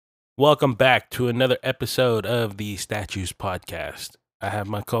Welcome back to another episode of the Statues Podcast. I have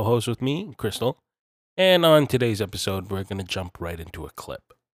my co-host with me, Crystal, and on today's episode, we're going to jump right into a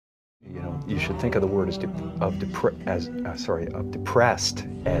clip. You should think of the word of depressed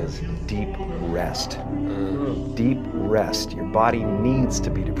as deep rest. Deep rest. Your body needs to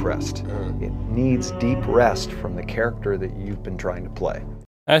be depressed. It needs deep rest from the character that you've been trying to play.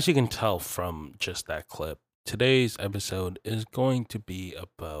 As you can tell from just that clip, today's episode is going to be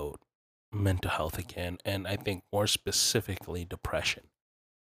about mental health again, and I think more specifically depression.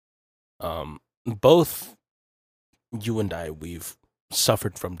 Both you and I, we've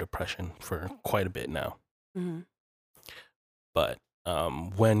suffered from depression for quite a bit now. Mm-hmm. But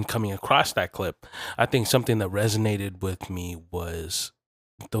when coming across that clip, I think something that resonated with me was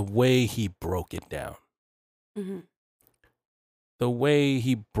the way he broke it down. Mm-hmm. The way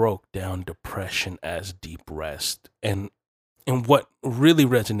he broke down depression as deep rest. And what really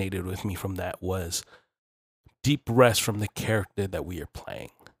resonated with me from that was deep rest from the character that we are playing.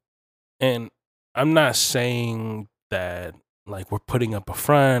 And I'm not saying that like we're putting up a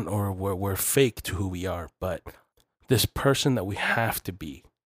front or we're fake to who we are, but this person that we have to be,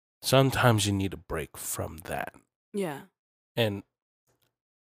 sometimes you need a break from that. Yeah. And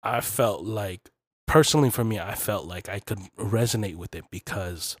I felt like, personally for me, I felt like I could resonate with it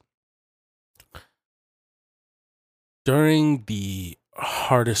because during the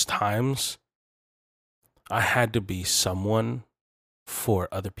hardest times, I had to be someone for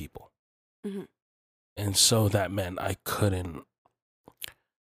other people. Mm-hmm. And so that meant I couldn't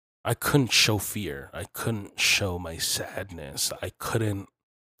show fear. I couldn't show my sadness. I couldn't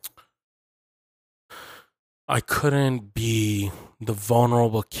be the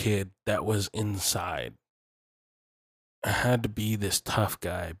vulnerable kid that was inside. I had to be this tough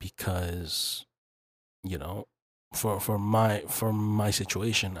guy because, for my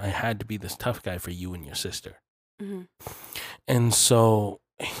situation, I had to be this tough guy for you and your sister. Mm-hmm. And so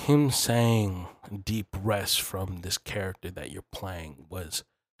him saying deep rest from this character that you're playing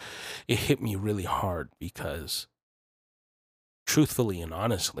it hit me really hard because truthfully and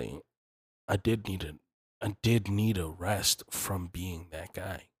honestly, I did need a rest from being that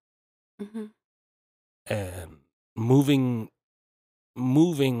guy. Mm-hmm. And moving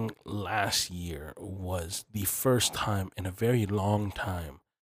last year was the first time in a very long time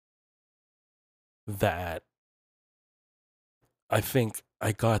that I think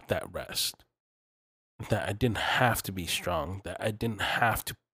I got that rest. That I didn't have to be strong, that I didn't have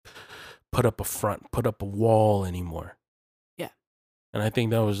to put up a front, put up a wall anymore. Yeah. And I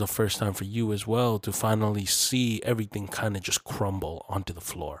think that was the first time for you as well to finally see everything kind of just crumble onto the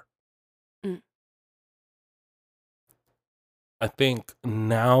floor. Mm. I think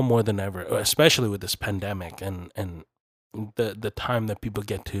now more than ever, especially with this pandemic and the time that people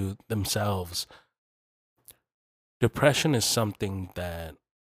get to themselves, depression is something that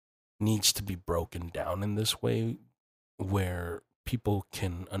needs to be broken down in this way where people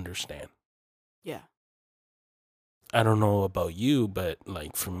can understand. Yeah. I don't know about you, but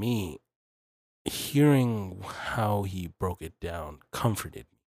like for me, hearing how he broke it down comforted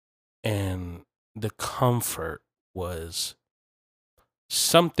me. And the comfort was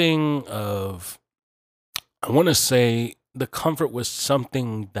something of, I want to say the comfort was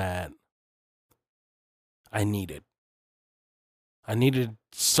something that I needed. I needed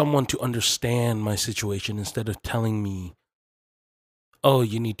someone to understand my situation instead of telling me, oh,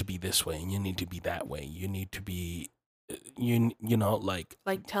 you need to be this way and you need to be that way. You need to be, like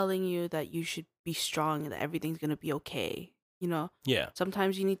telling you that you should be strong and that everything's going to be okay. Yeah.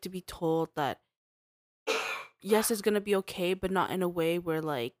 Sometimes you need to be told that, yes, it's going to be okay, but not in a way where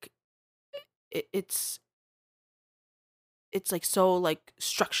like it's like so like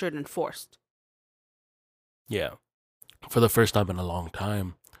structured and forced. Yeah. For the first time in a long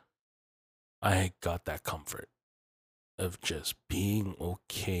time, I got that comfort of just being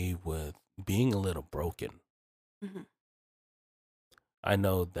okay with being a little broken. Mm-hmm. I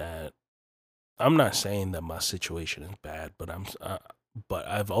know that I'm not saying that my situation is bad, but but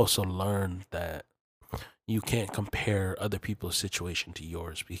I've also learned that you can't compare other people's situation to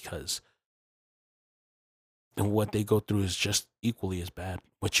yours because what they go through is just equally as bad.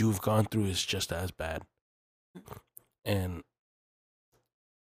 What you've gone through is just as bad. And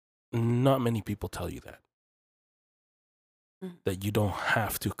not many people tell you that. Mm. That you don't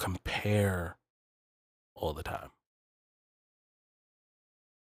have to compare all the time.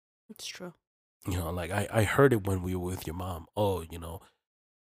 It's true. Like I heard it when we were with your mom. Oh,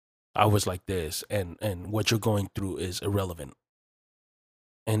 I was like this and what you're going through is irrelevant.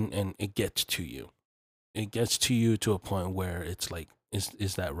 And it gets to you. It gets to you to a point where it's like,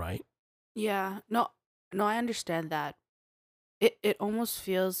 is that right? Yeah. No, no, I understand that. It almost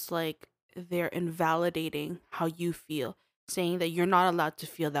feels like they're invalidating how you feel, saying that you're not allowed to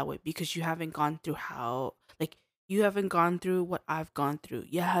feel that way because you haven't gone through how like you haven't gone through what I've gone through.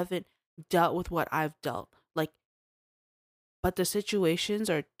 You haven't dealt with what I've dealt. Like, but the situations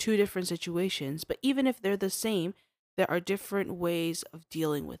are two different situations, but even if they're the same, there are different ways of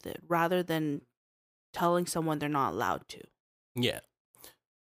dealing with it rather than telling someone they're not allowed to. Yeah,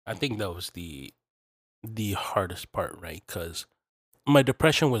 I think that was the hardest part, right? Because my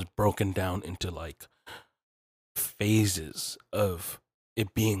depression was broken down into like phases of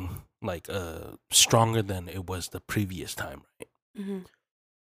it being like stronger than it was the previous time, right? Mhm.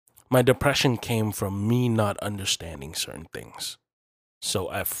 My depression came from me not understanding certain things.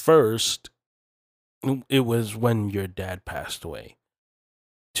 So at first, it was when your dad passed away.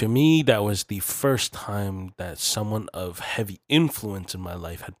 To me, that was the first time that someone of heavy influence in my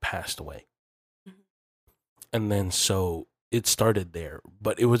life had passed away. Mhm. And then so it started there,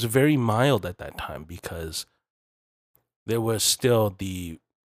 but it was very mild at that time because there was still the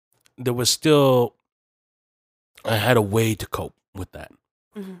there was still I had a way to cope with that.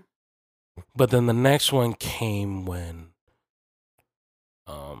 Mhm. But then the next one came when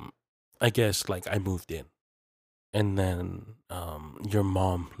um I guess like I moved in and then your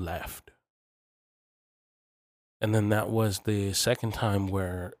mom left. And then that was the second time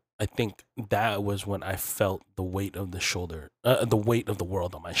where I think that was when I felt the weight of the weight of the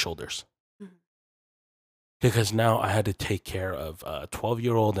world on my shoulders. Mhm. Because now I had to take care of a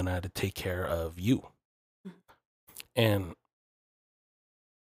 12-year-old and I had to take care of you. Mhm. And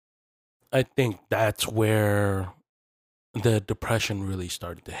I think that's where the depression really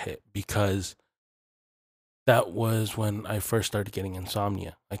started to hit because that was when I first started getting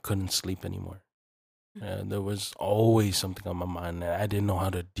insomnia. I couldn't sleep anymore. Mhm. There was always something on my mind and I didn't know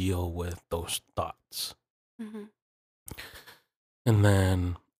how to deal with those thoughts. Mhm. And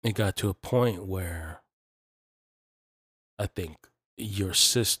then it got to a point where I think your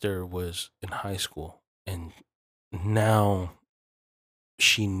sister was in high school and now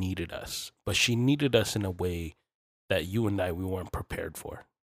she needed us, but she needed us in a way that you and we weren't prepared for.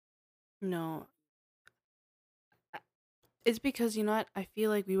 No, it's because you know what? I feel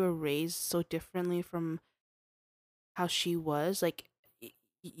like we were raised so differently from how she was. Like,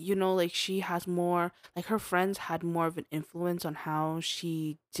 you know, like she has more, like her friends had more of an influence on how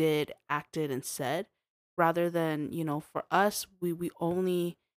she did, acted, and said, rather than you know, for us, we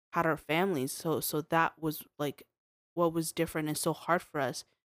only had our families. So that was like what was different and so hard for us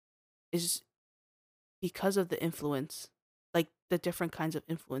is because of the influence, like the different kinds of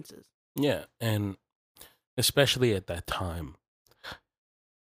influences. Yeah, and especially at that time,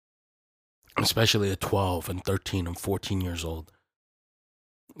 especially at 12 and 13 and 14 years old,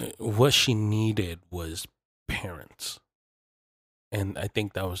 what she needed was parents. And I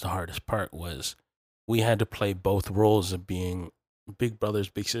think that was the hardest part was we had to play both roles of being big brothers,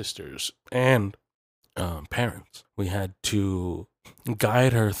 big sisters, and parents. We had to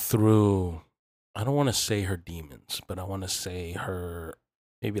guide her through, I don't want to say her demons, but I want to say her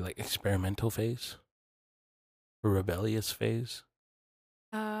maybe like experimental phase, her rebellious phase.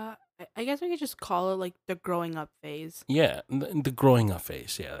 I guess we could just call it like the growing up phase. Yeah, the growing up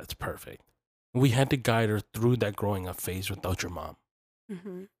phase. Yeah, that's perfect. We had to guide her through that growing up phase without your mom.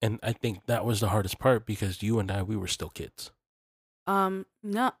 Mm-hmm. And I think that was the hardest part because you and we were still kids. No,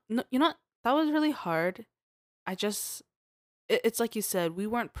 no, you know what? That was really hard. I just, it's like you said, we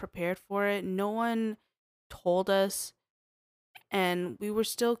weren't prepared for it. No one told us, and we were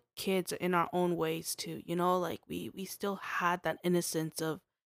still kids in our own ways too. You know, like we still had that innocence of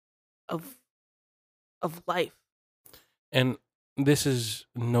of life. And this is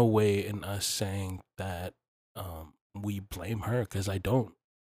no way in us saying that we blame her because I don't.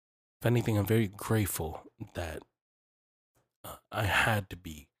 If anything, I'm very grateful that I had to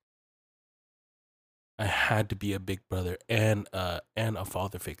be. I had to be a big brother and a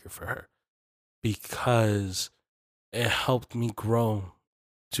father figure for her because it helped me grow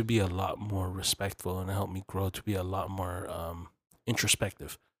to be a lot more respectful and it helped me grow to be a lot more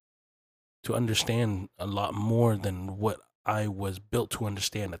introspective, to understand a lot more than what I was built to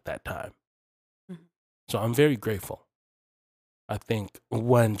understand at that time. Mhm. So I'm very grateful. I think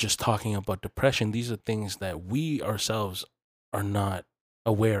when just talking about depression, these are things that we ourselves are not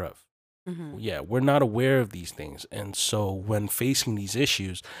aware of. Mhm. Yeah, we're not aware of these things. And so when facing these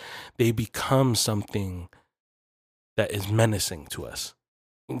issues, they become something that is menacing to us.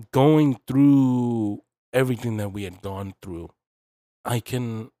 Going through everything that we had gone through, I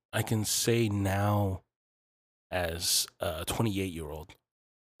can say now as a 28-year-old,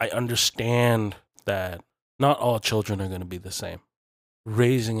 I understand that not all children are going to be the same.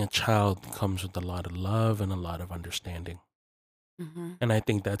 Raising a child comes with a lot of love and a lot of understanding. Mm-hmm. And I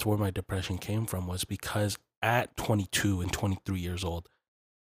think that's where my depression came from, was because at 22 and 23 years old,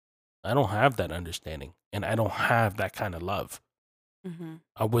 I don't have that understanding and I don't have that kind of love.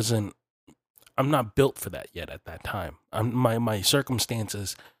 Mm-hmm. I'm not built for that yet at that time. My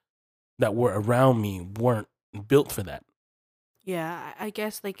circumstances that were around me weren't built for that. Yeah, I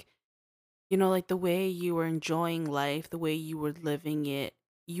guess like, you know, like the way you were enjoying life, the way you were living it,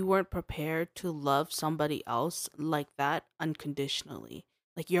 you weren't prepared to love somebody else like that unconditionally.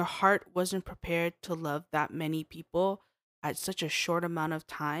 Like your heart wasn't prepared to love that many people at such a short amount of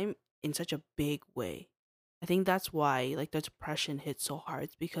time in such a big way. I think that's why like the depression hit so hard.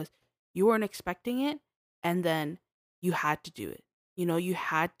 It's because you weren't expecting it and then you had to do it. You know, you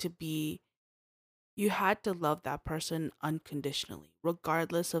had to love that person unconditionally,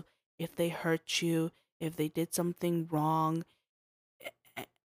 regardless of if they hurt you, if they did something wrong, eh,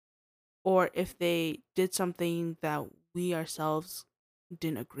 or if they did something that we ourselves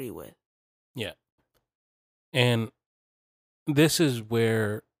didn't agree with. Yeah. And this is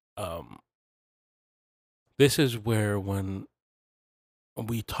where um this is where when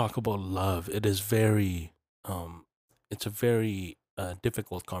we talk about love, it is very it's a very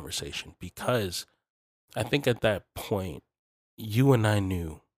difficult conversation, because I think at that point you and I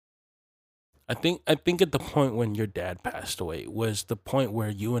knew. I think at the point when your dad passed away was the point where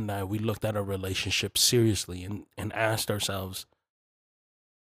you and I, we looked at our relationship seriously and asked ourselves,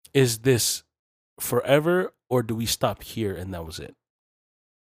 is this forever, or do we stop here and that was it?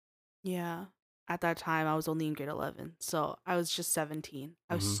 Yeah. At that time, I was only in grade 11. So I was just 17.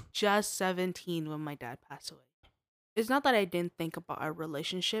 I Hmm. was just 17 when my dad passed away. It's not that I didn't think about our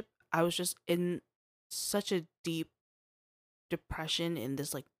relationship, I was just in such a deep depression, in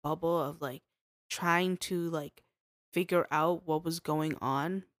this like bubble of like trying to like figure out what was going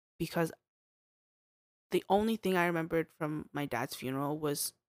on, because the only thing I remembered from my dad's funeral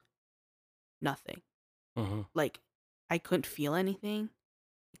was nothing. Hmm. Like I couldn't feel anything,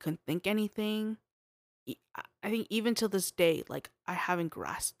 I couldn't think anything. I think even till this day, like I haven't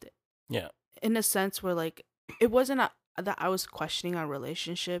grasped it Yeah. in a sense where like it wasn't that I was questioning our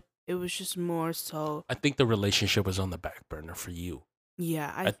relationship. It was just more so, I think the relationship was on the back burner for you.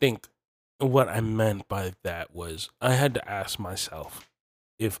 yeah, I think what I meant by that was I had to ask myself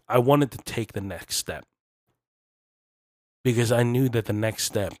if I wanted to take the next step, because I knew that the next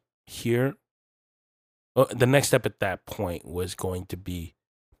step here, the next step at that point was going to be,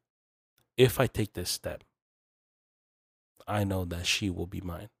 if I take this step, I know that she will be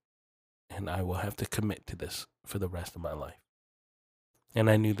mine and I will have to commit to this for the rest of my life. And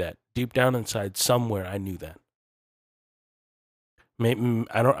I knew that deep down inside, somewhere, I knew that. Maybe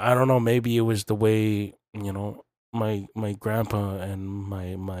I don't know. Maybe it was the way, my grandpa and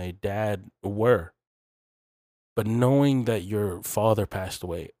my dad were. But knowing that your father passed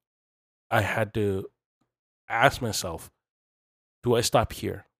away, I had to ask myself, do I stop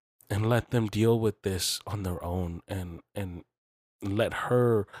here and let them deal with this on their own, and let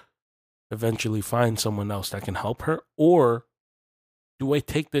her eventually find someone else that can help her? Or do I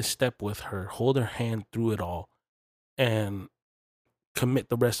take this step with her, hold her hand through it all, and commit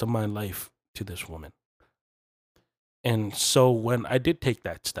the rest of my life to this woman? And so when I did take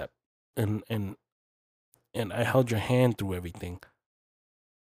that step, and I held your hand through everything,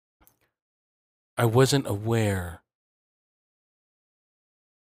 I wasn't aware.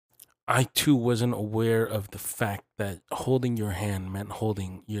 I too wasn't aware of the fact that holding your hand meant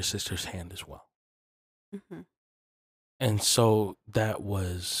holding your sister's hand as well. mhm. And so that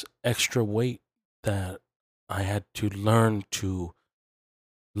was extra weight that I had to learn to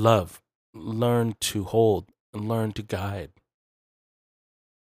love, learn to hold, and learn to guide.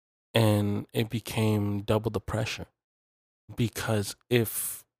 And it became double the pressure, because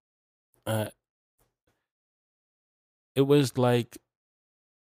if uh, it was like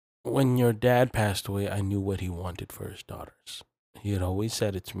when your dad passed away, I knew what he wanted for his daughters. He had always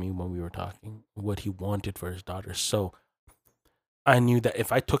said it to me when we were talking, what he wanted for his daughters. So I knew that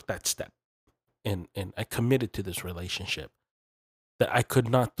if I took that step and I committed to this relationship, that I could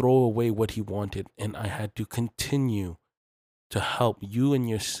not throw away what he wanted, and I had to continue to help you and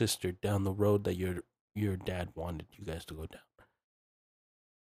your sister down the road that your dad wanted you guys to go down.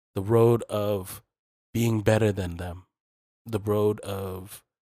 The road of being better than them. The road of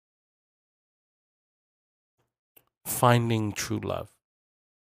finding true love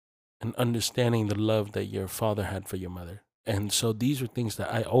and understanding the love that your father had for your mother. And so these are things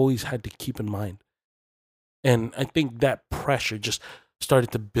that I always had to keep in mind. And I think that pressure, just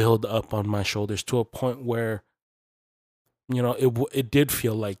started to build up on my shoulders to a point where, it did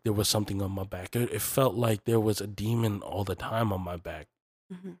feel like there was something on my back. It felt like there was a demon all the time on my back,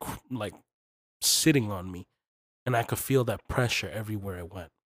 Mm-hmm. like sitting on me, and I could feel that pressure everywhere I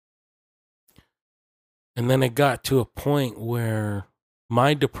went. And then it got to a point where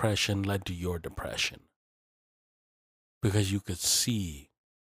my depression led to your depression because you could see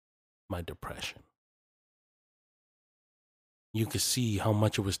my depression. You could see how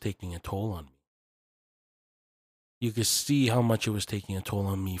much it was taking a toll on me. You could see how much it was taking a toll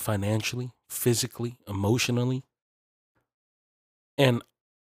on me financially, physically, emotionally. And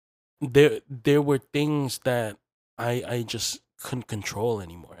there were things that I just couldn't control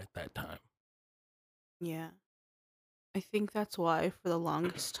anymore at that time. Yeah. I think that's why for the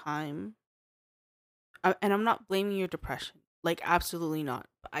longest time, and I'm not blaming your depression, like absolutely not.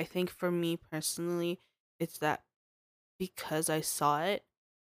 But I think for me personally, it's that because I saw it,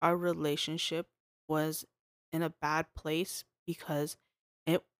 our relationship was in a bad place because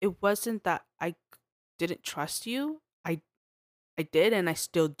it wasn't that I didn't trust you. I did and I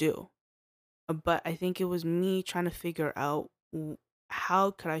still do. But I think it was me trying to figure out how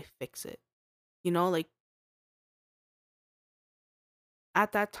could I fix it. Like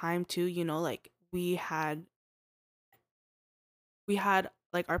at that time too, like we had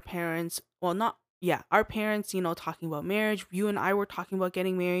like our parents, well not yeah, our parents, talking about marriage. You and I were talking about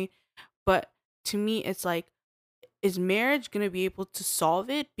getting married, but to me it's like, is marriage going to be able to solve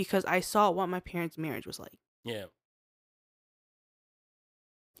it? Because I saw what my parents' marriage was like. Yeah.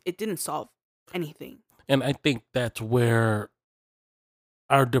 It didn't solve anything. And I think that's where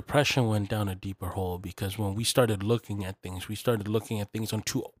our depression went down a deeper hole, because when we started looking at things, on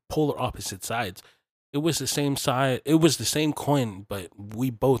two polar opposite sides. It was the same side, it was the same coin, but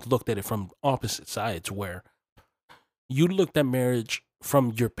we both looked at it from opposite sides, where you looked at marriage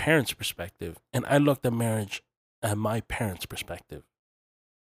from your parents' perspective, and I looked at marriage at my parents' perspective.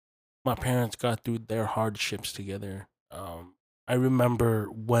 My parents got through their hardships together. I remember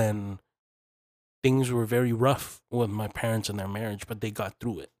when things were very rough with my parents and their marriage, but they got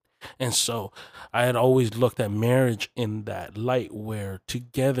through it. And so I had always looked at marriage in that light, where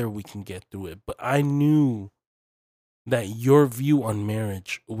together we can get through it. But I knew that your view on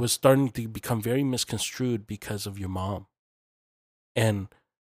marriage was starting to become very misconstrued because of your mom. And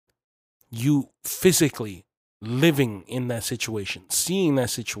you physically living in that situation, seeing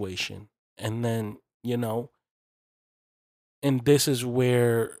that situation, and then, and this is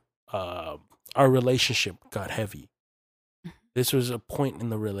where uh, our relationship got heavy. This was a point in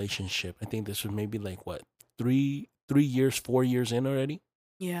the relationship. I think this was maybe like what, 3 years, 4 years in already.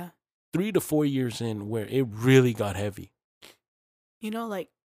 Yeah. 3 to 4 years in, where it really got heavy. Like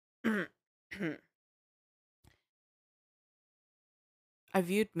I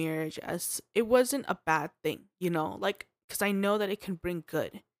viewed marriage as it wasn't a bad thing, like because I know that it can bring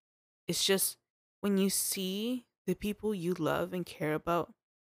good. It's just when you see the people you love and care about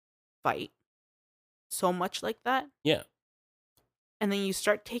fight so much like that, Yeah. and then you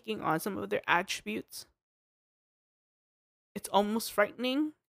start taking on some of their attributes, it's almost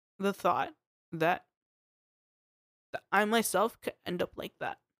frightening, the thought that, I myself could end up like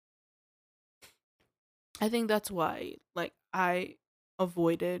that. I think that's why, like, I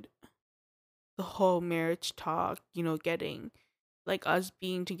avoided the whole marriage talk, getting like us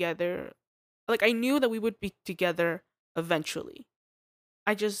being together. Like, I knew that we would be together eventually.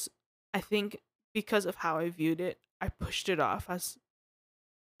 I just, I think because of how I viewed it, I pushed it off as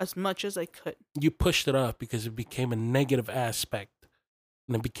much as I could. You pushed it off because it became a negative aspect,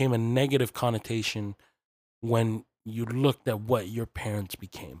 and it became a negative connotation when you looked at what your parents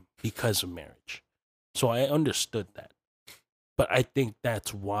became because of marriage. So I understood that. But I think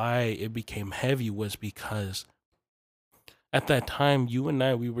that's why it became heavy, was because at that time, you and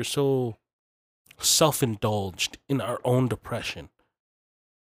I, we were so self-indulged in our own depression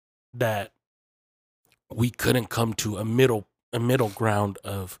that we couldn't come to a middle ground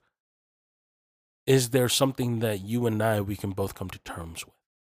of, is there something that you and I, we can both come to terms with?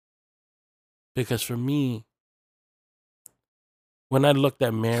 Because for me, when I looked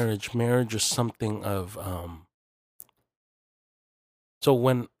at marriage is something of so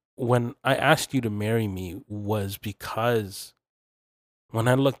when I asked you to marry me, was because when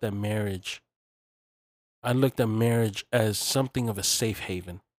I looked at marriage as something of a safe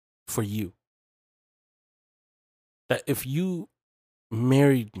haven for you. That if you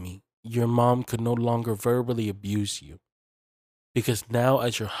married me, your mom could no longer verbally abuse you, because now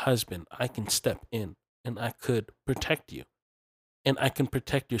as your husband, I can step in and I could protect you, and I can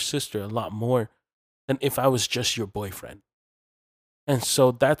protect your sister a lot more than if I was just your boyfriend. And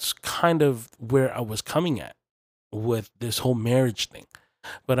so that's kind of where I was coming at with this whole marriage thing.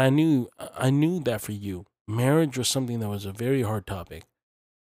 But I knew that for you, marriage was something that was a very hard topic.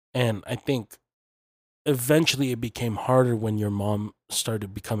 And I think eventually it became harder when your mom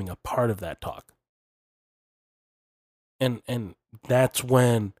started becoming a part of that talk. And that's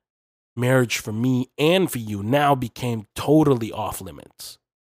when marriage for me and for you now became totally off limits.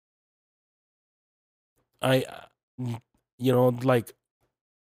 I like,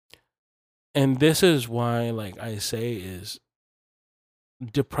 and this is why, like I say, is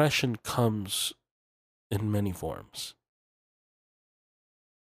depression comes in many forms.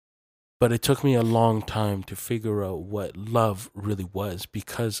 But it took me a long time to figure out what love really was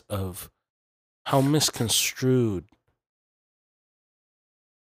because of how misconstrued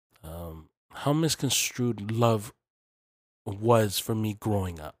love was for me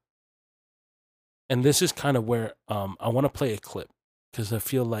growing up. And this is kind of where I want to play a clip because I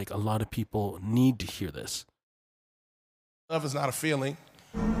feel like a lot of people need to hear this. Love is not a feeling.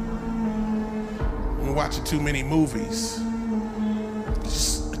 When we're watching too many movies,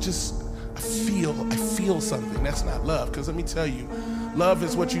 I feel something. That's not love. Because let me tell you, love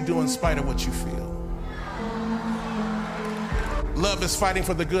is what you do in spite of what you feel. Love is fighting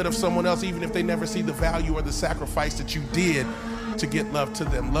for the good of someone else, even if they never see the value or the sacrifice that you did to get love to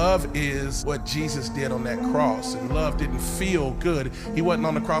them. Love is what Jesus did on that cross, and love didn't feel good. He wasn't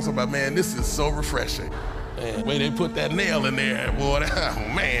on the cross about, man, this is so refreshing. Man, the way they put that nail in there, boy, oh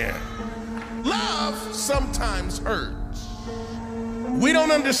man. Love sometimes hurts. We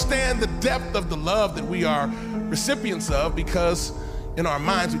don't understand the depth of the love that we are recipients of because in our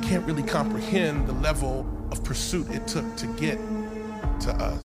minds we can't really comprehend the level of pursuit it took to get to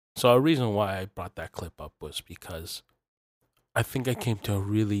us. So a reason why I brought that clip up was because I think I came to a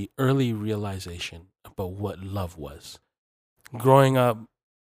really early realization about what love was. Growing up,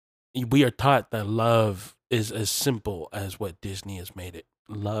 we are taught that love is as simple as what Disney has made it.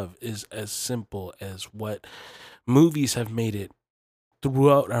 Love is as simple as what movies have made it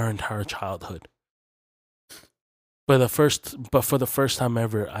throughout our entire childhood. But for the first time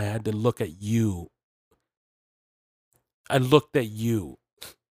ever, I had to look at you. I looked at you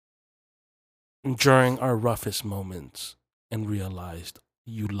during our roughest moments and realized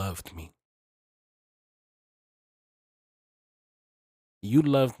you loved me. You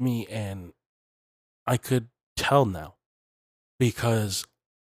loved me, and I could tell now because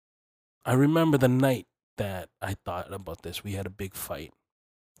I remember the night that I thought about this. We had a big fight.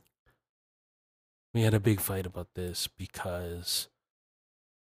 We had a big fight about this because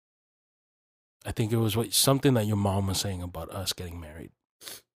I think it was something that your mom was saying about us getting married.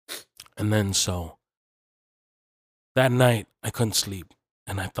 And then so that night I couldn't sleep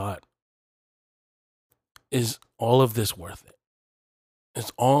and I thought, is all of this worth it?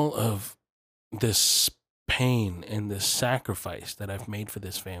 Is all of this pain and this sacrifice that I've made for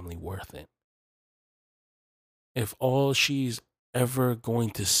this family worth it? If all she's ever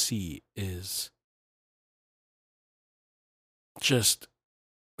going to see is just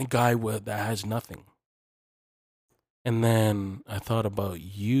a guy that has nothing. And then I thought about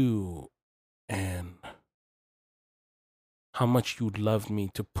you and how much you loved me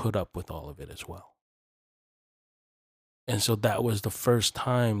to put up with all of it as well. And so that was the first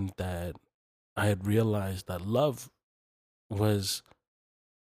time that I had realized that love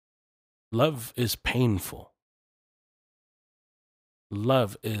is painful.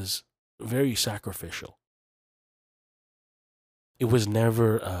 Love is very sacrificial. It was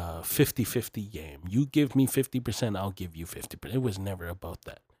never a 50-50 game. You give me 50%, I'll give you 50%. It was never about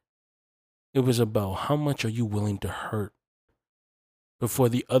that. It was about how much are you willing to hurt before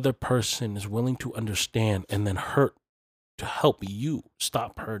the other person is willing to understand and then hurt to help you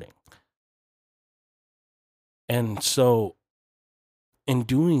stop hurting. And so in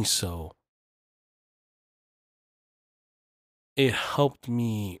doing so, it helped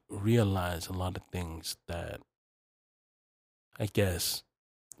me realize a lot of things that I guess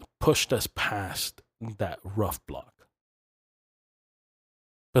pushed us past that rough block.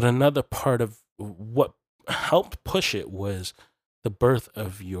 But another part of what helped push it was the birth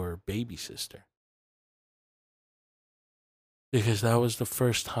of your baby sister. Because that was the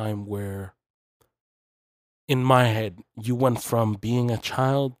first time where, in my head, you went from being a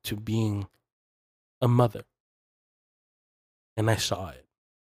child to being a mother. And I saw it.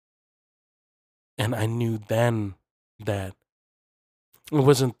 And I knew then that it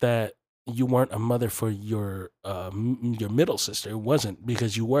wasn't that you weren't a mother for your middle sister. It wasn't,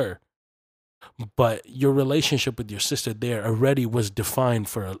 because you were. But your relationship with your sister there already was defined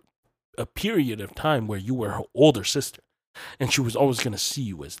for a period of time where you were her older sister. And she was always going to see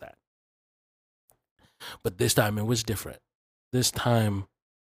you as that. But this time it was different. This time,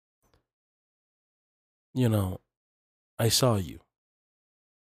 you know, I saw you.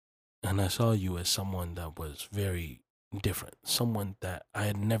 And I saw you as someone that was very different, someone that I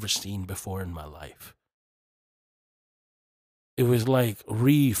had never seen before in my life. It was like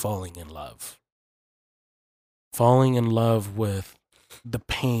falling in love with the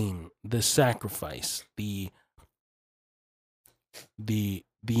pain, the sacrifice, the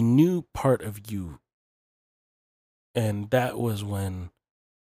new part of you. And that was when,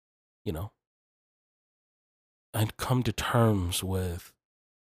 you know, I'd come to terms with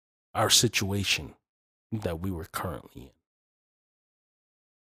our situation that we were currently in.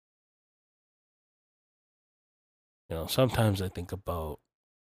 You know, sometimes I think about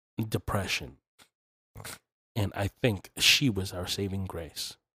depression, and I think she was our saving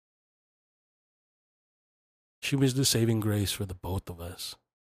grace. She was the saving grace for the both of us.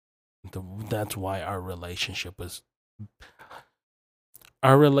 That's why our relationship at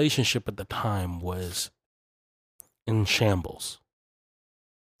the time was in shambles.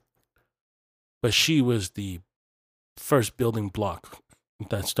 But she was the first building block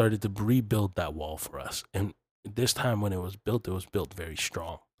that started to rebuild that wall for us. And this time when it was built very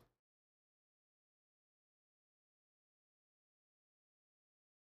strong.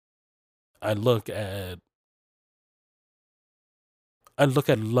 I look at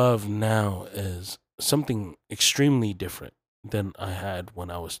love now as something extremely different than I had when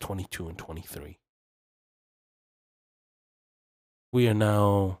I was 22 and 23. We are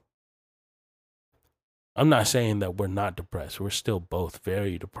now, I'm not saying that we're not depressed. We're still both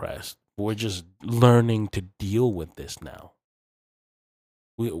very depressed. We're just learning to deal with this now.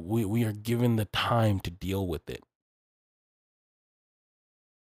 We are given the time to deal with it.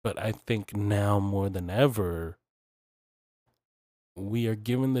 But I think now more than ever, we are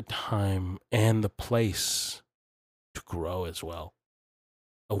given the time and the place to grow as well,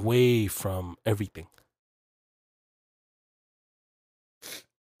 away from everything.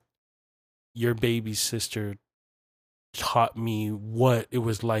 Your baby sister taught me what it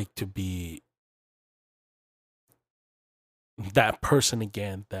was like to be that person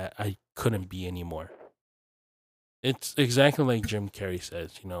again that I couldn't be anymore. It's exactly like Jim Carrey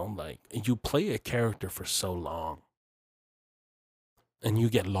says, you know, like you play a character for so long and you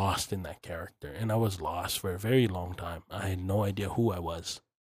get lost in that character. And I was lost for a very long time. I had no idea who I was.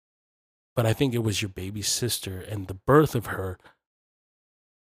 But I think it was your baby sister and the birth of her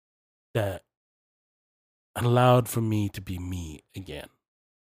that allowed for me to be me again.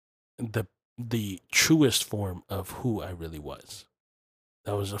 The truest form of who I really was.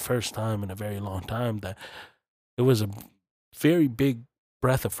 That was the first time in a very long time that it was a very big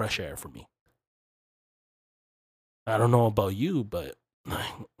breath of fresh air for me. I don't know about you, but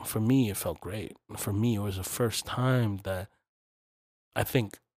for me, it felt great. For me, it was the first time that I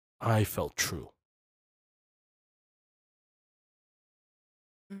think I felt true.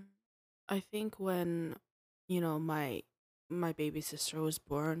 I think when, my baby sister was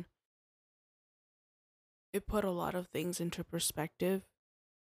born, it put a lot of things into perspective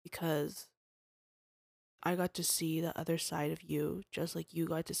because I got to see the other side of you, just like you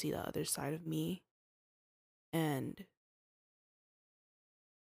got to see the other side of me. And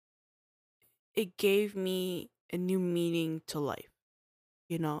it gave me a new meaning to life.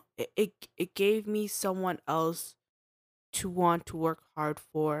 It gave me someone else to want to work hard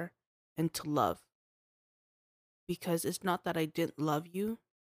for and to love. Because it's not that I didn't love you,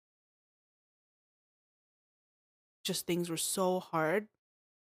 just things were so hard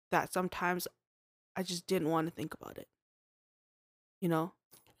that sometimes I just didn't want to think about it. You know?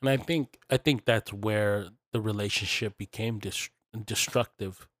 And I think that's where the relationship became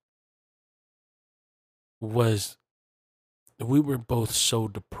destructive. Was we were both so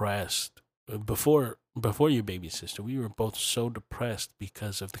depressed before your baby sister. We were both so depressed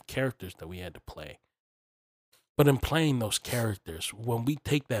because of the characters that we had to play. But in playing those characters, when we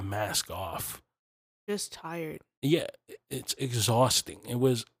take that mask off, just tired. Yeah, it's exhausting. It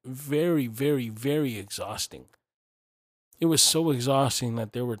was very, very, very exhausting. It was so exhausting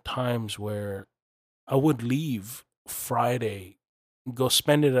that there were times where I would leave Friday, go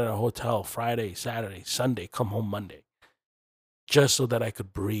spend it at a hotel Friday, Saturday, Sunday, come home Monday, just so that I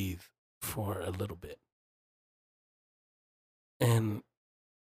could breathe for a little bit. And,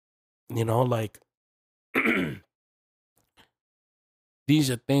 like,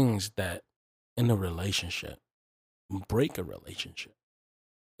 these are things that in a relationship, break a relationship,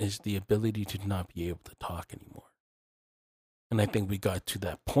 is the ability to not be able to talk anymore. And I think we got to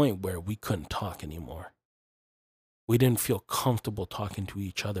that point where we couldn't talk anymore. we didn't feel comfortable talking to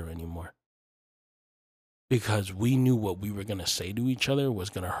each other anymore. Because we knew what we were going to say to each other was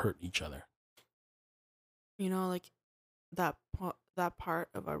going to hurt each other. You know, like that part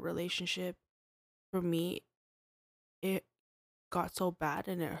of our relationship, for me, it got so bad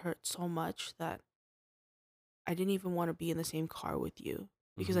and it hurt so much that I didn't even want to be in the same car with you,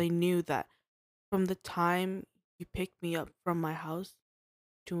 because I knew that from the time you picked me up from my house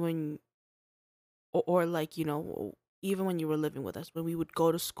to when, or like, you know, even when you were living with us, when we would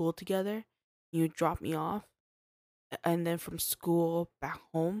go to school together, you would drop me off, and then from school back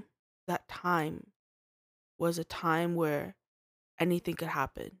home, that time was a time where anything could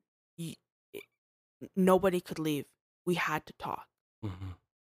happen. You, it, Nobody could leave. We had to talk. Mm-hmm.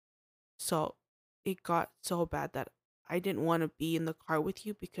 So it got so bad that I didn't want to be in the car with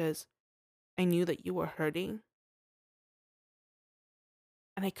you, because I knew that you were hurting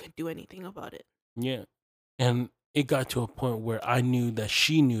and I couldn't do anything about it. Yeah. And it got to a point where I knew that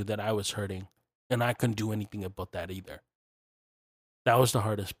she knew that I was hurting, and I couldn't do anything about that either. That was the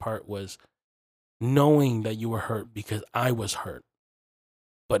hardest part, was knowing that you were hurt because I was hurt,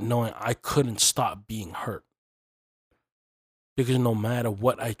 but knowing I couldn't stop being hurt. Because no matter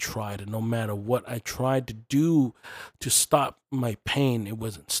what I tried, and no matter what I tried to do to stop my pain, it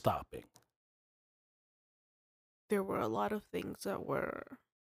wasn't stopping. There were a lot of things that were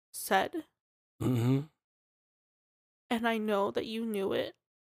said, Mm-hmm. and I know that you knew it.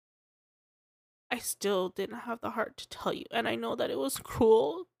 I still didn't have the heart to tell you, and I know that it was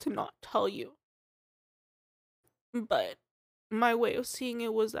cruel to not tell you. But my way of seeing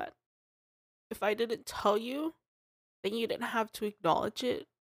it was that if I didn't tell you, then you didn't have to acknowledge it,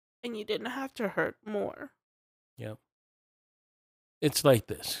 and you didn't have to hurt more. Yep. It's like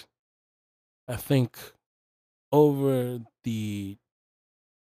this. I think over the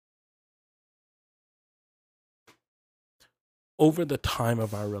time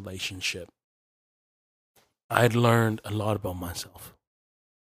of our relationship, I'd learned a lot about myself.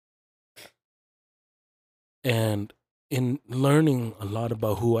 And in learning a lot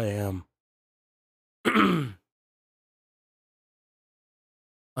about who I am,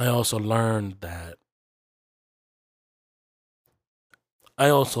 I also learned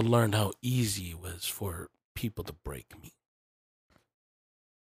how easy it was for people to break me.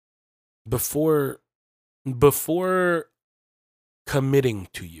 Before committing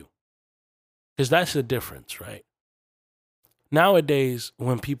to you. Because that's the difference, right? Nowadays,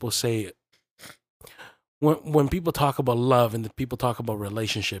 when people say, when people talk about love and the people talk about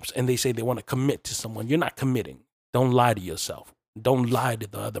relationships and they say they want to commit to someone, you're not committing. Don't lie to yourself. Don't lie to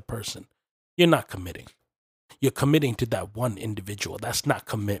the other person. You're not committing. You're committing to that one individual. That's not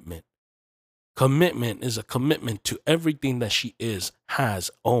commitment. Commitment is a commitment to everything that she is,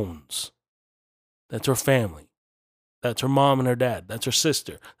 has, owns. That's her family. That's her mom and her dad. That's her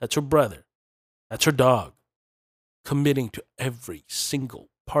sister. That's her brother. That's her dog. Committing to every single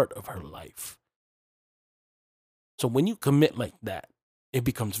part of her life. So when you commit like that, it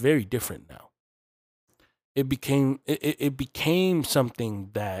becomes very different now. It became something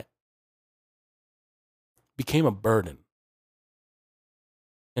that became a burden.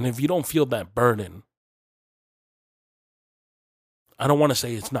 And if you don't feel that burden, I don't want to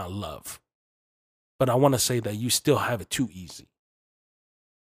say it's not love, but I want to say that you still have it too easy.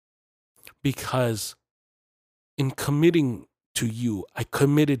 Because in committing to you, I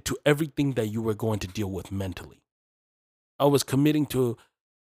committed to everything that you were going to deal with mentally. I was committing to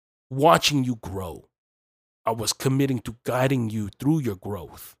watching you grow. I was committing to guiding you through your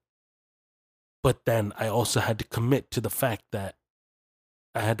growth. But then I also had to commit to the fact that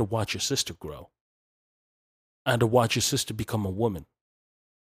I had to watch your sister grow. I had to watch your sister become a woman.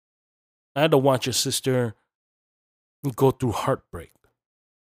 I had to watch your sister go through heartbreak.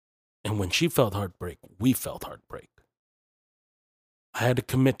 And when she felt heartbreak, we felt heartbreak. I had to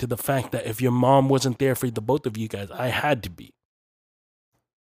commit to the fact that if your mom wasn't there for the both of you guys, I had to be.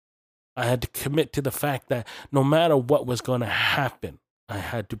 I had to commit to the fact that no matter what was going to happen, I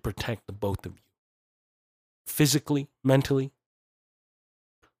had to protect the both of you. Physically, mentally.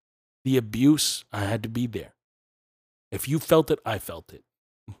 The abuse, I had to be there. If you felt it, I felt it.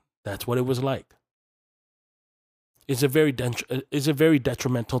 That's what it was like. Is it very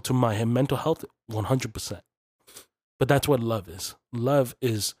detrimental to my mental health? 100%. But that's what love is. Love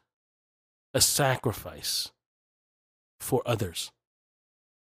is a sacrifice for others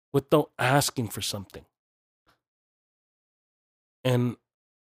without asking for something. And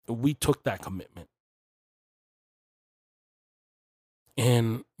we took that commitment.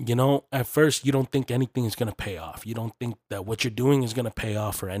 And, at first you don't think anything is going to pay off. You don't think that what you're doing is going to pay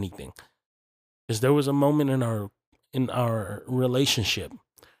off for anything. Because there was a moment in our relationship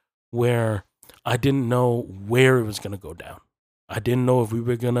where I didn't know where it was going to go down. I didn't know if we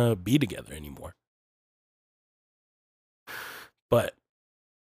were going to be together anymore. But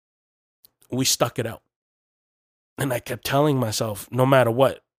we stuck it out. And I kept telling myself, no matter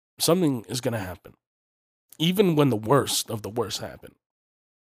what, something is going to happen. Even when the worst of the worst happened,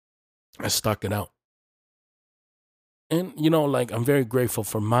 I stuck it out. And, like, I'm very grateful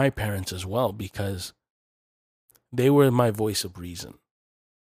for my parents as well, because they were my voice of reason.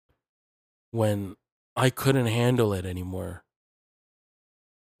 When I couldn't handle it anymore,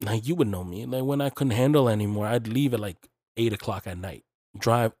 like, you would know me, like, when I couldn't handle it anymore, I'd leave at like 8 o'clock at night,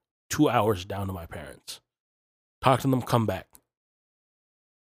 drive 2 hours down to my parents, talk to them, come back.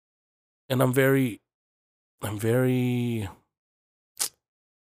 And I'm very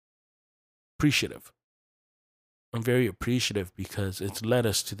appreciative. I'm very appreciative because it's led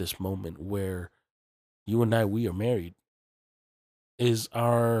us to this moment where you and I, we are married. Is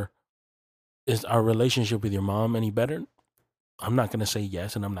our relationship with your mom any better? I'm not going to say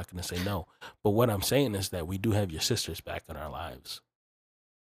yes and I'm not going to say no. But what I'm saying is that we do have your sisters back in our lives.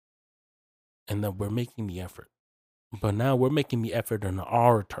 And that we're making the effort. But now we're making the effort on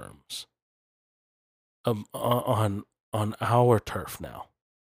our terms. On our turf now.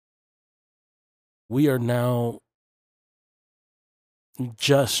 We are now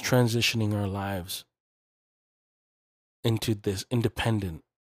just transitioning our lives into this independent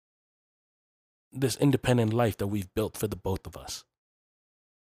life that we've built for the both of us.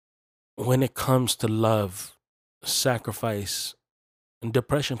 When it comes to love, sacrifice, and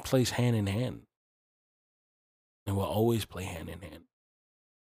depression plays hand in hand. And will always play hand in hand.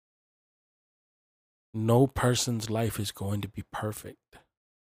 No person's life is going to be perfect.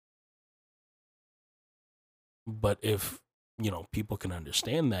 But if, people can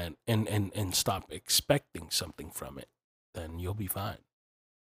understand that and stop expecting something from it, then you'll be fine.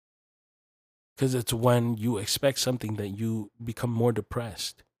 Because it's when you expect something that you become more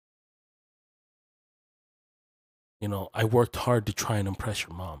depressed. I worked hard to try and impress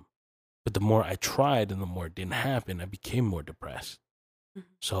your mom. But the more I tried and the more it didn't happen, I became more depressed. Mm-hmm.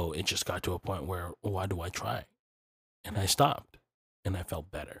 So it just got to a point where, why do I try? And I stopped. And I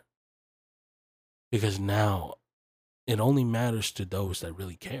felt better. Because now it only matters to those that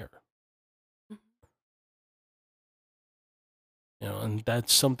really care. And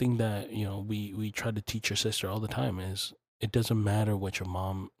that's something that, we try to teach your sister all the time is it doesn't matter what your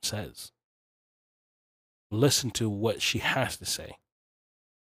mom says. Listen to what she has to say.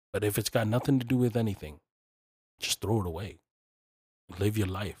 But if it's got nothing to do with anything, just throw it away. Live your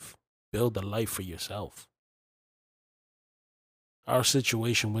life. Build a life for yourself. Our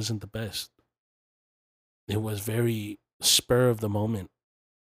situation wasn't the best. It was very spur of the moment.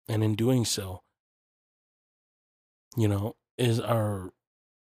 And in doing so, is our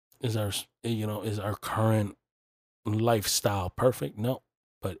current lifestyle perfect? No.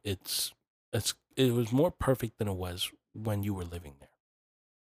 But it was more perfect than it was when you were living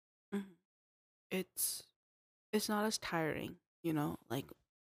there. Mm-hmm. It's not as tiring, like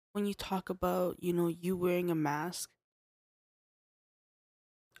when you talk about, you wearing a mask,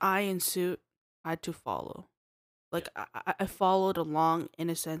 I in suit had to follow. Like I followed along in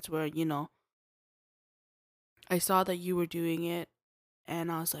a sense where, I saw that you were doing it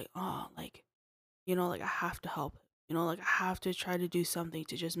and I was like, oh, like, like I have to help. Like I have to try to do something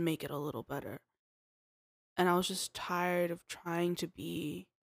to just make it a little better. And I was just tired of trying to be,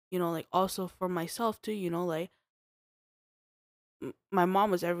 like also for myself too, like my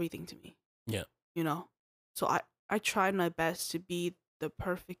mom was everything to me. Yeah. So I tried my best to be the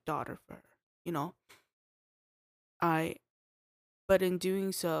perfect daughter for her. I but in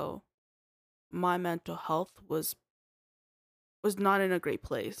doing so, my mental health was not in a great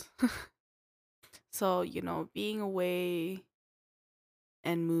place. So, being away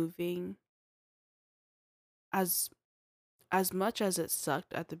and moving, as much as it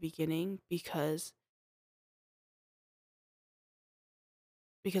sucked at the beginning because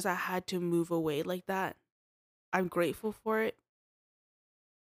I had to move away like that, I'm grateful for it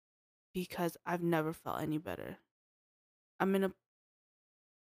because I've never felt any better. I'm in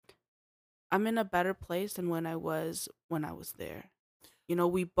a better place than when I was there.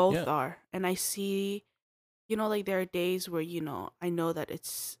 We both are. And I see, like there are days where, I know that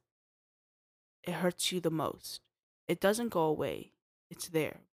it hurts you the most. It doesn't go away. It's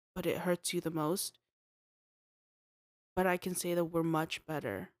there, but it hurts you the most. But I can say that we're much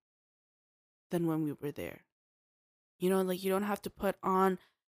better than when we were there. Like you don't have to put on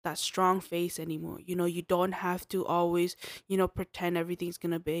that strong face anymore. You don't have to always, pretend everything's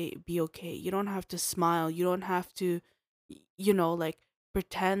gonna be okay. You don't have to smile. You don't have to, like,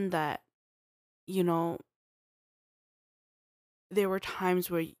 pretend that, you know, there were times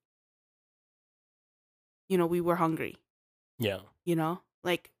where, we were hungry, Yeah.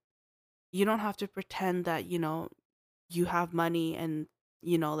 like, you don't have to pretend that, you have money and,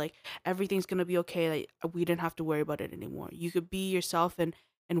 like, everything's gonna be okay. Like, we didn't have to worry about it anymore. You could be yourself and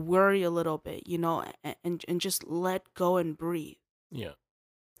worry a little bit, and just let go and breathe. Yeah.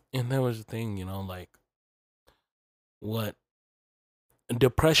 And that was the thing, like what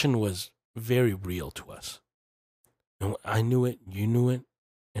depression was very real to us. And I knew it, you knew it,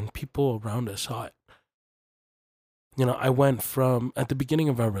 and people around us saw it. I went from, at the beginning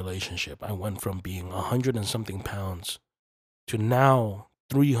of our relationship, I went from being 100 and something pounds to now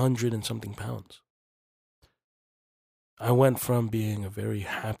 300 and something pounds. I went from being a very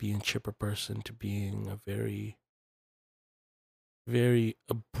happy and chipper person to being a very, very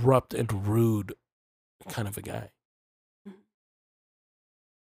abrupt and rude kind of a guy. Mhm.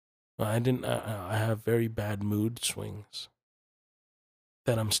 I have very bad mood swings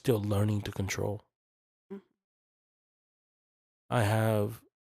that I'm still learning to control. Mhm. I have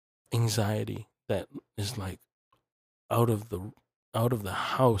anxiety that is like out of the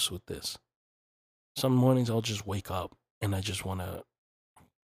house with this. Some mornings I'll just wake up and I just want to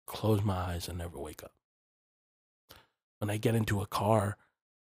close my eyes and never wake up. When I get into a car,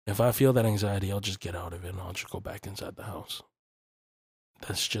 if I feel that anxiety, I'll just get out of it and I'll just go back inside the house.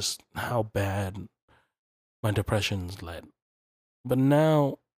 That's just how bad my depression's led. But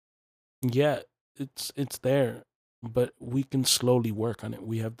now, yeah, it's there, but we can slowly work on it.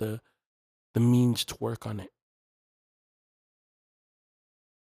 We have the means to work on it.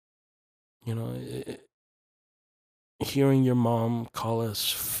 Hearing your mom call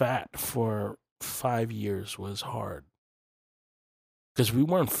us fat for 5 years was hard. Because we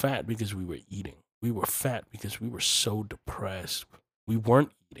weren't fat because we were eating. We were fat because we were so depressed. We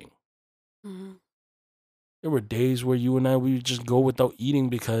weren't eating. Mhm. There were days where you and I, we would just go without eating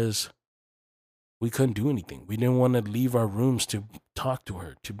because we couldn't do anything. We didn't want to leave our rooms to talk to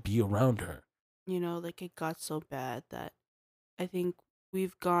her, to be around her. Like, it got so bad that I think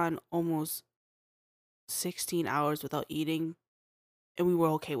we've gone almost 16 hours without eating, and we were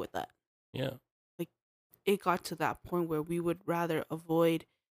okay with that. Yeah. Like, it got to that point where we would rather avoid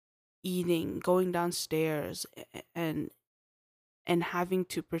eating, going downstairs, and having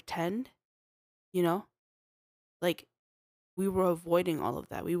to pretend, you know? Like, we were avoiding all of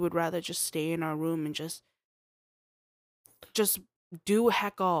that. We would rather just stay in our room and just do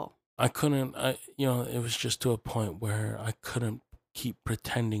heck all. I couldn't, it was just to a point where I couldn't keep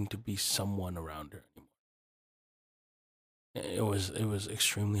pretending to be someone around her anymore. It was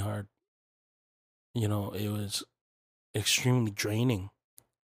extremely hard. It was extremely draining.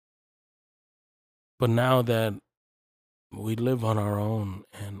 But now that we live on our own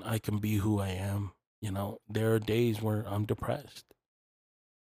and I can be who I am, there are days where I'm depressed.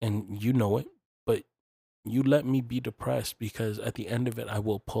 And you know it, but you let me be depressed because at the end of it, I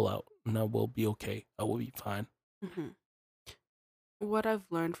will pull out and I will be okay. I will be fine. Mm-hmm. What I've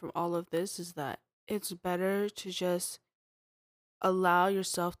learned from all of this is that it's better to just allow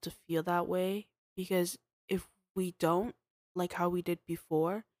yourself to feel that way, because if we don't, like how we did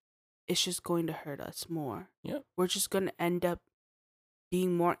before, it's just going to hurt us more. Yeah. We're just going to end up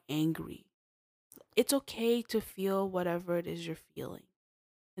being more angry. It's okay to feel whatever it is you're feeling.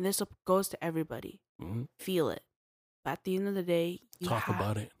 And this goes to everybody. Mm-hmm. Feel it. But at the end of the day, Talk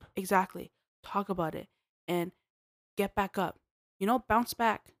about it. Exactly. Talk about it and get back up. Bounce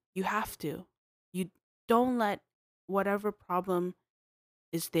back. You have to. You don't let whatever problem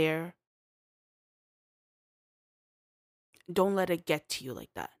is there, don't let it get to you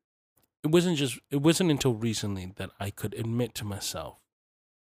like that. It wasn't until recently that I could admit to myself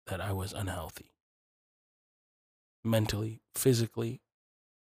that I was unhealthy. Mentally, physically,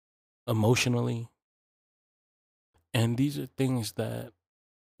 emotionally. And these are things that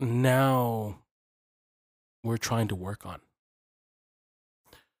now we're trying to work on.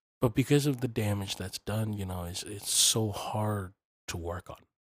 But because of the damage that's done, it's so hard to work on.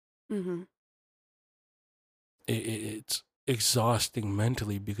 Mm-hmm. It's exhausting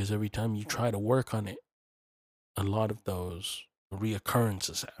mentally because every time you try to work on it, a lot of those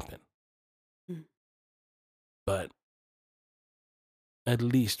reoccurrences happen. Mm. But at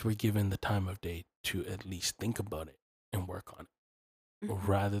least we're given the time of day to at least think about it and work on it,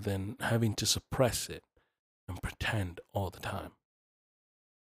 Mm-hmm. rather than having to suppress it and pretend all the time.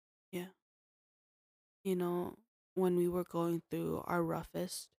 Yeah. when we were going through our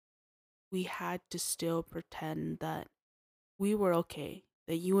roughest, we had to still pretend that we were okay,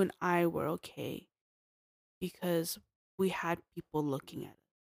 that you and I were okay, because we had people looking at us.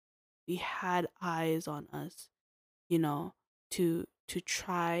 We had eyes on us, you know, to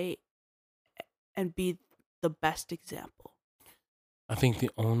try and be the best example. I think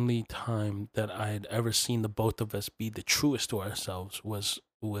the only time that I had ever seen the both of us be the truest to ourselves was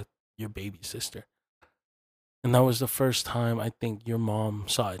with your baby sister. And that was the first time I think your mom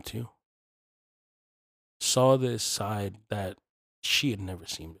saw it too. Saw this side that she had never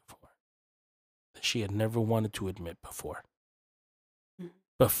seen before, that she had never wanted to admit before. Mhm.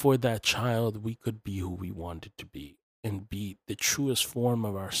 But for that child, we could be who we wanted to be and be the truest form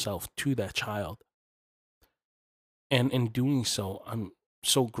of ourselves to that child. And in doing so, I'm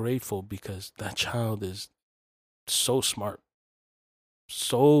so grateful because that child is so smart,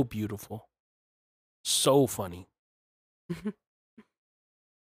 so beautiful, so funny.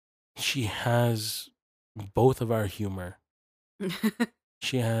 She has both of our humor.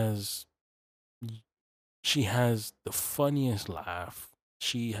 She has she has the funniest laugh.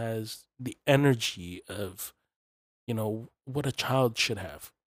 She has the energy of, what a child should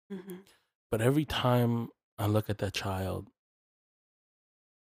have. Mhm. But every time I look at that child,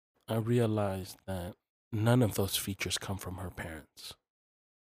 I realize that none of those features come from her parents.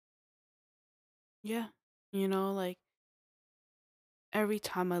 Yeah. Like every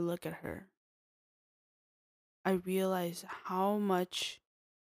time I look at her, I realize how much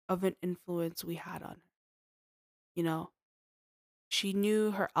of an influence we had on her. You know, she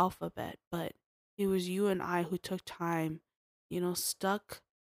knew her alphabet, but it was you and I who took time, stuck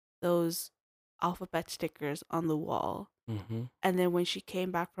those alphabet stickers on the wall. Mm-hmm. And then when she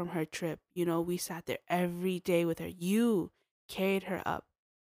came back from her trip, we sat there every day with her. You carried her up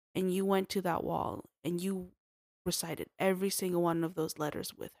and you went to that wall and you recited every single one of those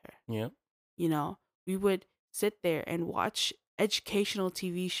letters with her. Yep. We would sit there and watch educational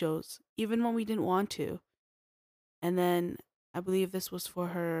TV shows, even when we didn't want to. And then I believe this was for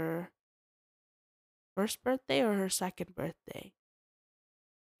her first birthday or her second birthday.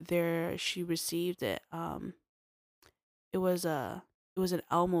 There she received it. It was an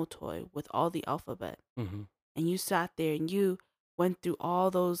Elmo toy with all the alphabet. Mm-hmm. And you sat there and you went through all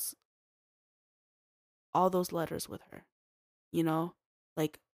those letters with her.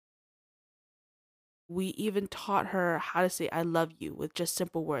 Like we even taught her how to say I love you with just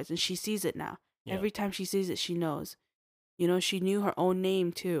simple words, and she sees it now. Yep. Every time she sees it, she knows. She knew her own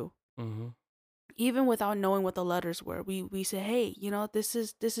name too. Mm-hmm. Even without knowing what the letters were, we said, "Hey, this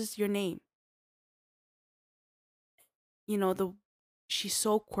is your name." The she's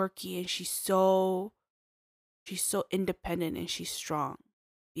so quirky and she's so independent and she's strong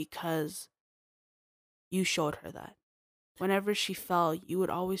because you showed her that. Whenever she fell, you would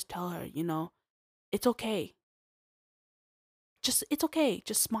always tell her, it's okay. It's okay.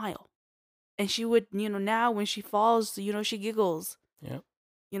 Just smile. And she would, now when she falls, she giggles. Yep.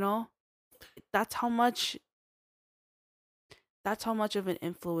 You know, that's how much. That's how much of an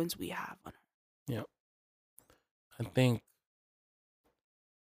influence we have on her. Yep. I think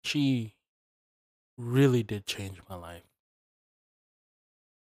she really did change my life.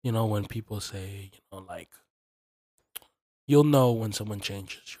 When people say, like, you'll know when someone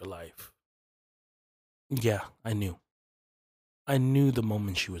changes your life. Yeah, I knew. I knew the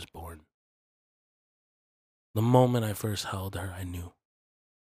moment she was born. The moment I first held her, I knew.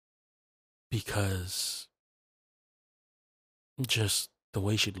 Because just the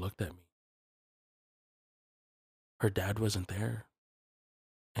way she looked at me. Her dad wasn't there.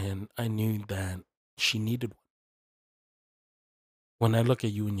 And I knew that she needed one. When I look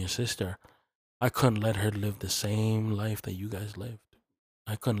at you and your sister, I couldn't let her live the same life that you guys lived.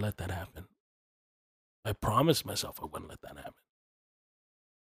 I couldn't let that happen. I promised myself I wouldn't let that happen.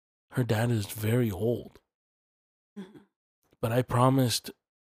 Her dad is very old. Mm-hmm. But I promised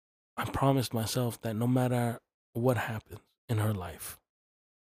myself that no matter what happens in her life,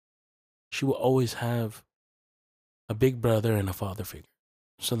 she will always have a big brother and a father figure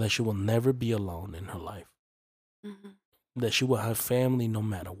so that she will never be alone in her life. Mm-hmm. That she will have family no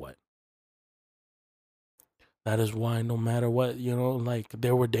matter what. That is why no matter what, like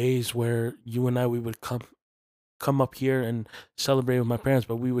there were days where you and I, we would come up here and celebrate with my parents,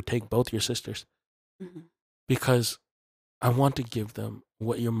 but we would take both your sisters. Mm-hmm. Because I want to give them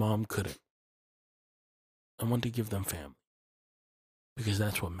what your mom couldn't. I want to give them family. Because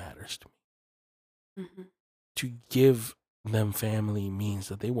that's what matters to me. Mm-hmm. To give them family means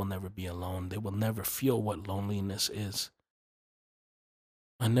that they will never be alone. They will never feel what loneliness is.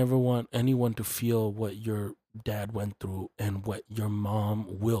 I never want anyone to feel what your dad went through and what your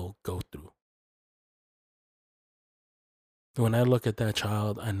mom will go through. When I look at that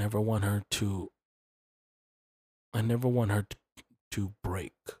child, I never want her to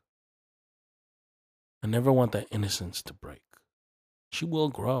break. I never want that innocence to break. She will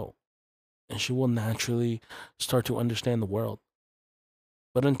grow and she will naturally start to understand the world.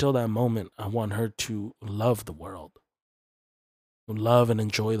 But until that moment, I want her to love the world, love and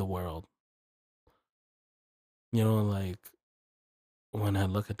enjoy the world. You know, like when I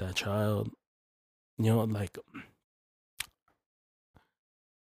look at that child, you know, like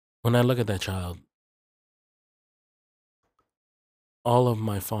when I look at that child, all of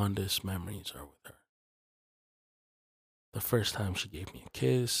my fondest memories are with her. The first time she gave me a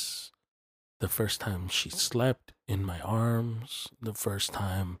kiss, the first time she slept in my arms, the first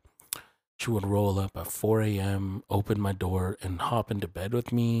time she would roll up at 4 a.m., open my door, and hop into bed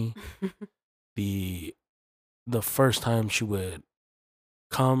with me. the the first time she would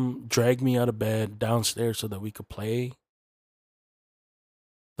come drag me out of bed downstairs so that we could play.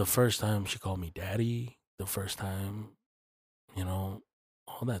 The first time she called me daddy. The first time, you know,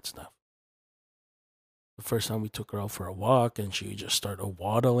 all that stuff. The first time we took her out for a walk and she just started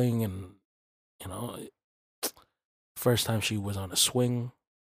waddling and, you know, first time she was on a swing.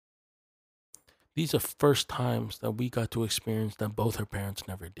 These are first times that we got to experience that both her parents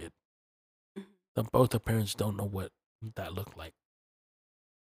never did. That both her parents don't know what that looked like.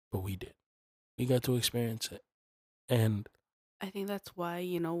 But we did. We got to experience it. And I think that's why,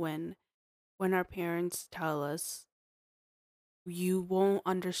 when our parents tell us you won't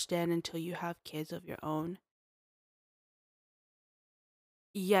understand until you have kids of your own.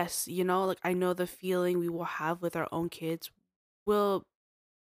 Yes, like I know the feeling we will have with our own kids will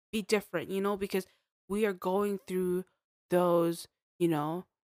be different, because we are going through those,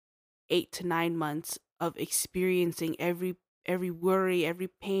 8 to 9 months of experiencing every worry, every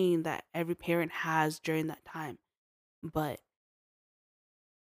pain that every parent has during that time. But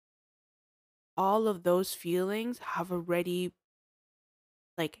all of those feelings have already,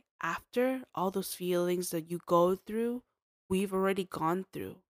 like, after all those feelings that you go through, we've already gone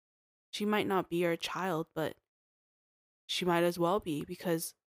through. She might not be our child, but she might as well be,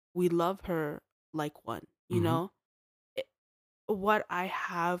 because we love her like one, Mhm. It- what I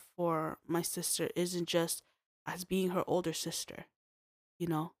have for my sister isn't just as being her older sister, you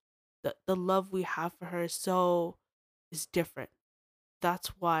know. The love we have for her is different. That's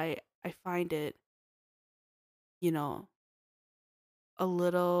why I find it, you know, a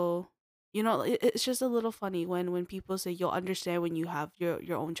little, it's just a little funny when people say you'll understand when you have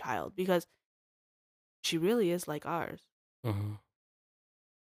your own child, because she really is like ours. Mhm.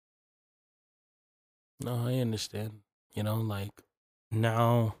 No, I understand. Like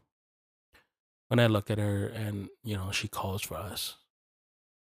now when I look at her and, she calls for us,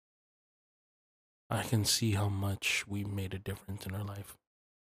 I can see how much we made a difference in her life,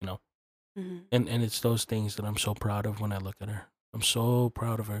 you know? Hmm. And it's those things that I'm so proud of when I look at her. I'm so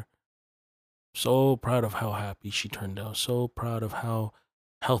proud of her. So proud of how happy she turned out. So proud of how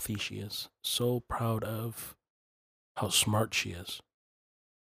healthy she is. So proud of how smart she is,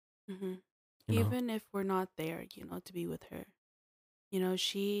 Hmm. you know? Even if we're not there, to be with her,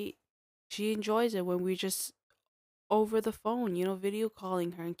 she enjoys it when we just over the phone, video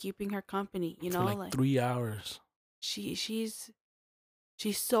calling her and keeping her company, For like like 3 hours. she's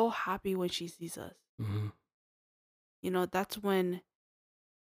so happy when she sees us. Mm-hmm. That's when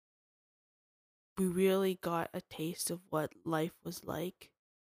we really got a taste of what life was like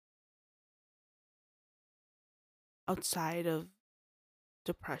outside of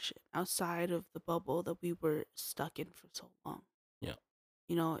depression, outside of the bubble that we were stuck in for so long. Yeah.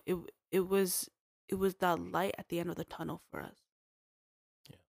 It was that light at the end of the tunnel for us.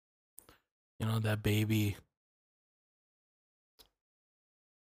 Yeah. That baby.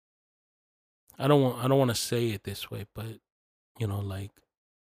 I don't want to say it this way, but like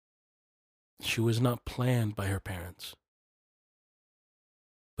she was not planned by her parents.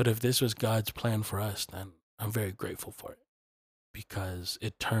 But if this was God's plan for us, then I'm very grateful for it because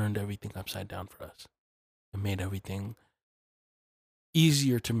it turned everything upside down for us. It made everything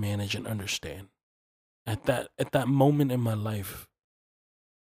easier to manage and understand. At that moment in my life,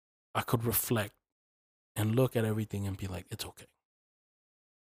 I could reflect and look at everything and be like, it's okay.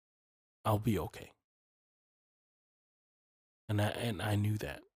 I'll be okay. And I knew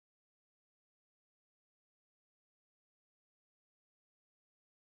that.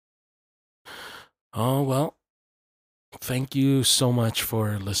 Oh well, thank you so much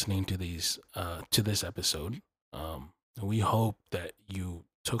for listening to this episode. We hope that you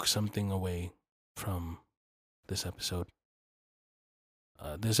took something away from this episode.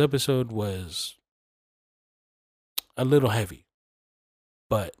 This episode was a little heavy,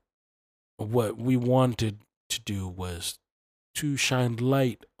 but what we wanted to do was to shine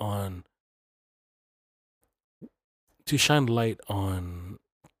light on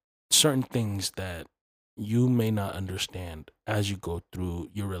certain things that you may not understand as you go through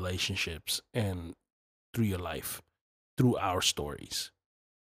your relationships and through your life, through our stories.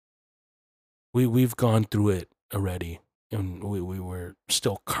 We've gone through it already, and we were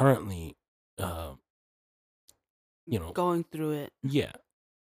still currently, going through it, yeah.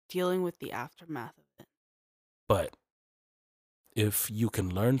 dealing with the aftermath of it. But if you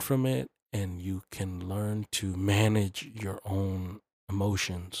can learn from it and you can learn to manage your own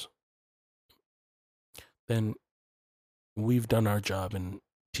emotions, then we've done our job in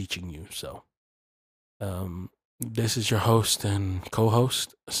teaching you. So, this is your host and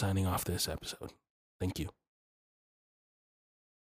co-host signing off this episode. Thank you.